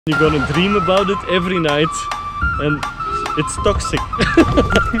You're gonna dream about it every night, and it's toxic.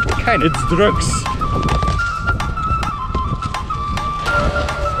 Kind of. It's drugs.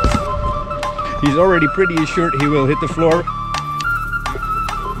 He's already pretty assured he will hit the floor.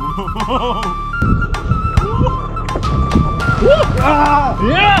 Ja!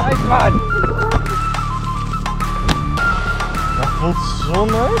 Nice man! Dat voelt zo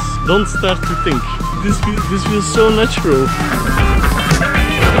nice. Don't start to think. This feels so natural.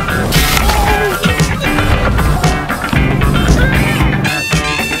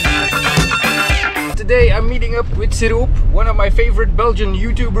 Today I'm meeting up with Syroop, one of my favorite Belgian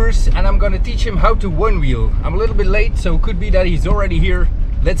YouTubers, and I'm gonna teach him how to one-wheel. I'm a little bit late, so it could be that he's already here.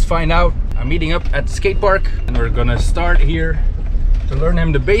 Let's find out. I'm meeting up at the skate park and we're gonna start here to learn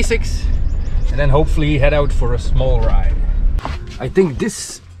him the basics and then hopefully head out for a small ride. I think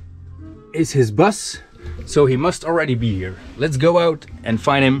this is his bus, so he must already be here. Let's go out and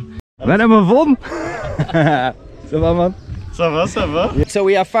find him. We hebben hem gevonden. Ça va, man? Ça va, ça va? So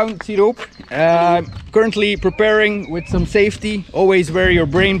we have found Syroop. Currently preparing with some safety. Always wear your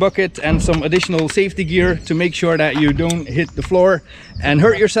brain bucket and some additional safety gear to make sure that you don't hit the floor and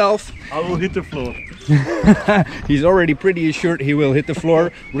hurt yourself. I will hit the floor. He's already pretty assured he will hit the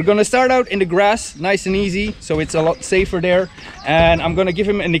floor. We're gonna start out in the grass, nice and easy, so it's a lot safer there. And I'm gonna give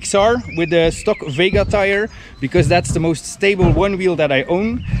him an XR with the stock Vega tire because that's the most stable one wheel that I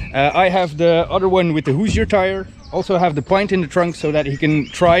own. I have the other one with the Hoosier tire. Also have the pint in the trunk so that he can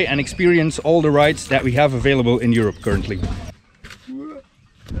try and experience all the rides that we have available in Europe currently.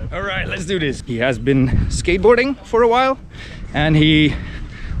 All right, let's do this. He has been skateboarding for a while and he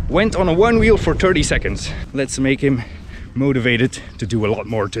went on a one wheel for 30 seconds. Let's make him motivated to do a lot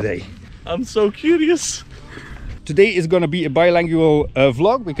more today. I'm so curious. Today is gonna be a bilingual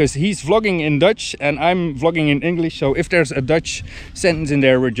vlog because he's vlogging in Dutch and I'm vlogging in English. So if there's a Dutch sentence in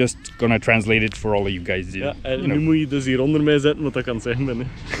there, we're just gonna translate it for all of you guys. Ja, en nu moet je dus hier onder mij zetten wat dat kan zeggen ben.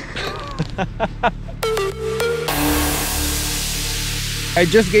 I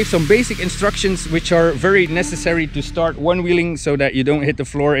just gave some basic instructions which are very necessary to start one-wheeling so that you don't hit the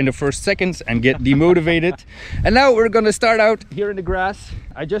floor in the first seconds and get demotivated. And now we're gonna start out here in the grass.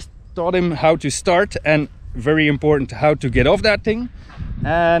 I just taught him how to start and very important how to get off that thing.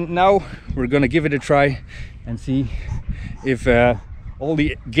 And now we're gonna give it a try and see if all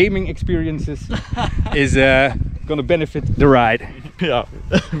the gaming experiences is gonna benefit the ride. Ja,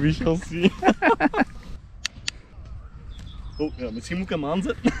 we shall see. Oh, ja, misschien moet ik hem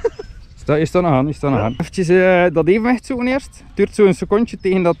aanzetten. Je staat nog aan, je staat nog aan. Even dat evenwicht zoeken eerst. Het duurt zo'n secondje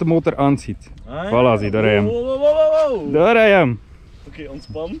tegen dat de motor aanziet. Ah, ja. Voilà, zie, daar rij je hem. Wow. Daar rij je hem. Oké,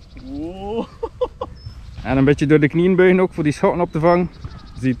 ontspan. Wow. En een beetje door de knieën buigen ook voor die schotten op te vangen.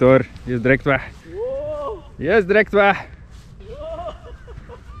 Ziet daar, je is direct weg. Wow. Je is direct weg. Hoe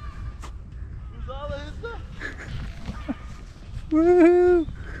zalig is dat? Woehoe.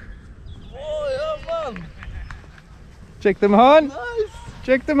 Oh ja man. Check them on. Nice.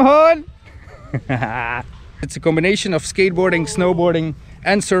 Check them on. It's a combination of skateboarding, snowboarding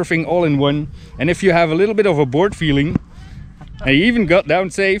and surfing all in one. And if you have a little bit of a board feeling, and you even got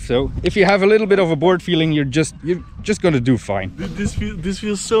down safe, so if you have a little bit of a board feeling, you're just gonna do fine. This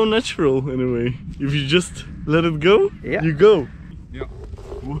feels so natural in a way. If you just let it go, yeah. You go. Yeah.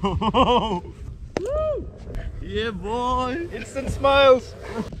 Whoa. Woo. Yeah boy. Instant smiles.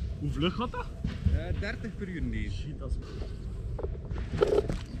 Hoe vlug gaat dat? 30 per uur deze. Shit, dat is...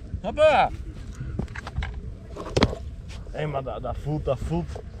 Hoppa! Hey, maar dat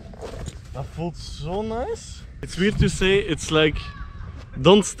voelt so nice. It's weird to say, it's like,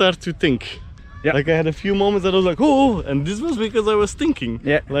 don't start to think. Yeah. Like I had a few moments that I was like, oh, and this was because I was thinking.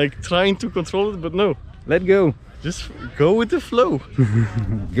 Yeah. Like trying to control it, but no. Let go. Just go with the flow.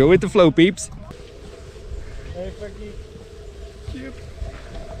 Go with the flow, peeps. Hey, Fakkie. Yep.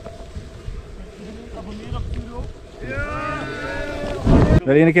 Abonneer op Syroop. Ja!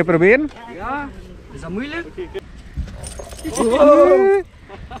 Wil je een keer proberen? Ja, is dat moeilijk? Wow.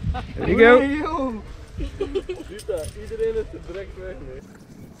 There you go. Ziet dat, iedereen is er direct weg mee.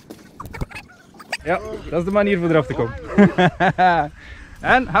 Ja, dat is de manier voor eraf te komen.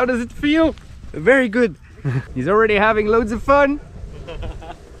 And how does it feel? Very good. He's already having loads of fun.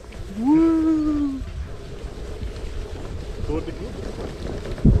 Woo.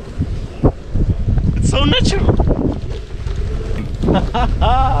 It's so natural.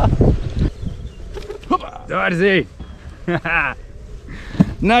 Daar is hij.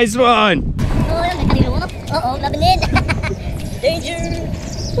 Nice one. Oh, dan kan hij rollen. Oh, naar beneden. Danger.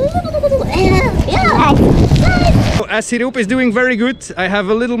 Ja. As Syroop is doing very good, I have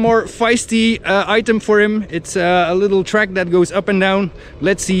a little more feisty item for him. It's a little track that goes up and down.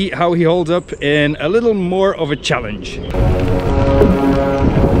 Let's see how he holds up in a little more of a challenge.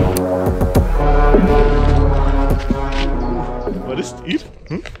 What is it?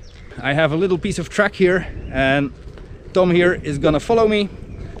 I have a little piece of track here and Tom here is gonna follow me.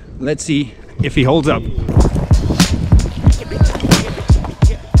 Let's see if he holds up.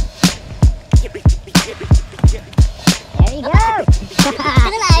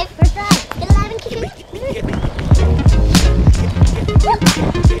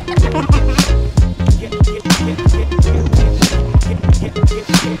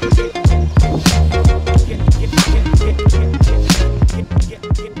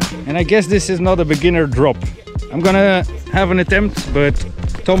 And I guess this is not a beginner drop. I'm gonna have an attempt, but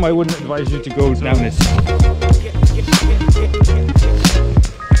Tom, I wouldn't advise you to go down this.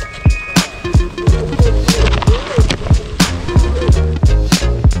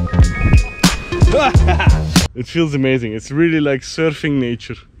 It feels amazing. It's really like surfing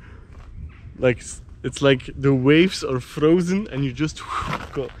nature. Like it's like the waves are frozen and you just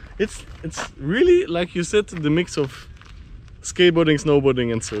go. It's really, like you said, the mix of skateboarding,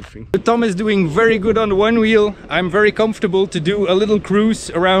 snowboarding and surfing. Tom is doing very good on the one wheel. I'm very comfortable to do a little cruise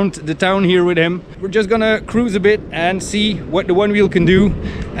around the town here with him. We're just gonna cruise a bit and see what the one wheel can do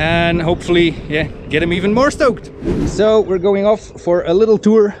and hopefully, yeah, get him even more stoked. So we're going off for a little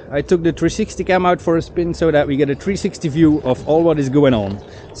tour. I took the 360 cam out for a spin so that we get a 360 view of all what is going on.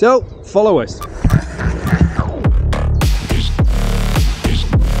 So follow us.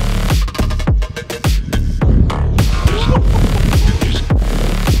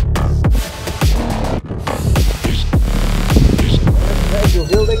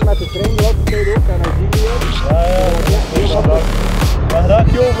 Met de trein laten rijden ook en hij ziet je weer. Maar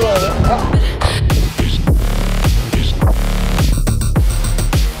raak je overal, hè? Ja.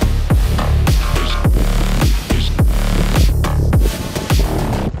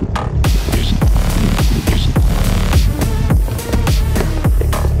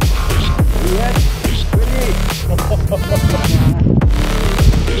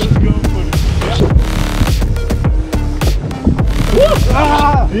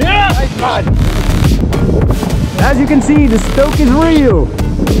 Yeah! Nice man! As you can see, the stoke is real!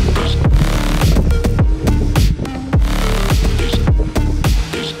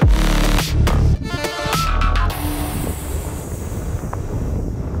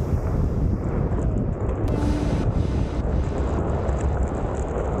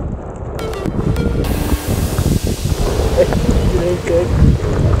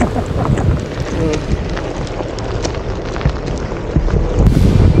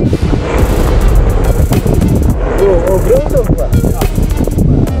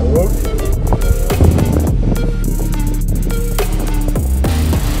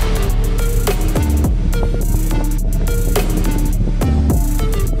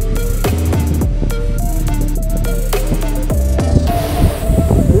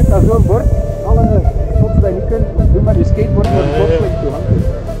 Zo'n bord, alle spots die je niet kunt doen met je skateboard naar de bordlink toe hangen.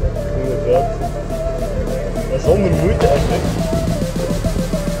 Inderdaad. Maar zonder moeite eigenlijk.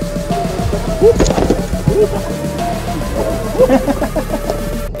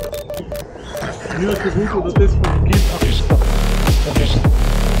 Nu had je goed dat dit voor verkeerd afgestapt.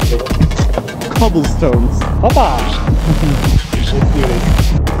 Cobblestones. Hoppa!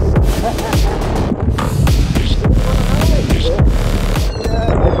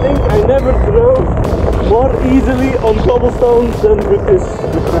 I think I never drove more easily on cobblestones than with this.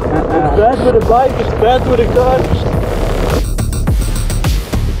 It's bad with a bike, it's bad with a car.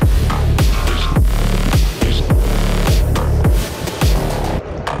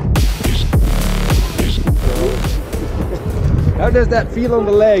 How does that feel on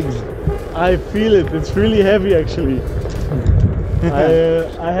the legs? I feel it, it's really heavy actually.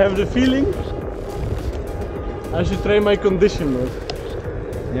 I have the feeling I should train my condition more.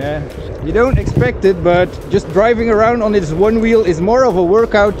 Yeah, you don't expect it, but just driving around on this one wheel is more of a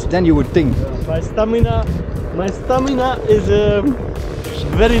workout than you would think. My stamina is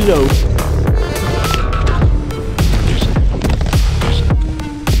very low.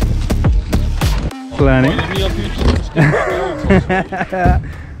 Planning.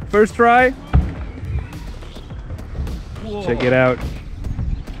 First try. Whoa. Check it out.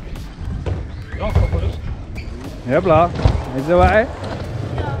 Yepla. Is that right?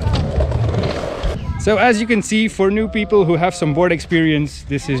 So as you can see, for new people who have some board experience,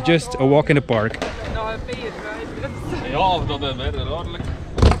 this is just a walk in the park.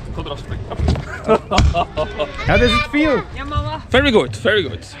 How does it feel? Very good, very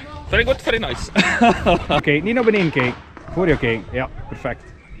good. Very good, very nice. Oké, niet naar beneden kijken. Voor je kijken. Ja, perfect.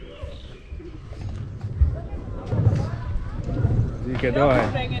 Zie ik het daar.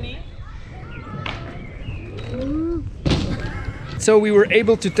 So we were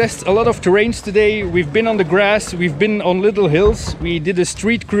able to test a lot of terrains today. We've been on the grass, we've been on little hills, we did a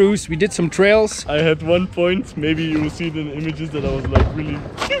street cruise, we did some trails. I had one point, maybe you will see it in the images, that I was like really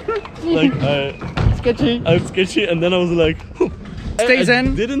like sketchy. I'm sketchy, and then I was like, Stay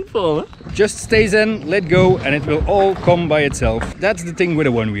zen. Didn't fall. Huh? Just stay zen, let go, and it will all come by itself. That's the thing with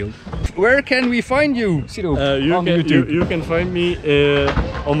a OneWheel. Where can we find you, Syroop? On YouTube? You can find me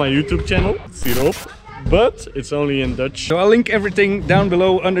on my YouTube channel, Syroop. But it's only in Dutch. So I'll link everything down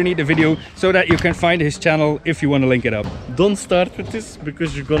below underneath the video so that you can find his channel if you want to link it up. Don't start with this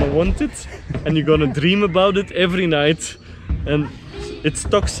because you're gonna want it and you're gonna dream about it every night, and it's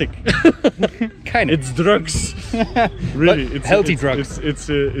toxic. Kind of. It's drugs. Really, it's healthy drugs.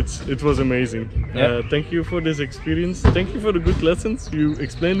 It was amazing. Yeah. Thank you for this experience. Thank you for the good lessons. You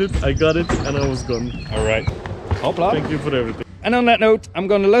explained it, I got it, and I was gone. All right. Hopla. Thank you for everything. And on that note, I'm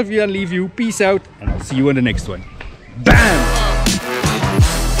gonna love you and leave you. Peace out, and I'll see you in the next one. Bam!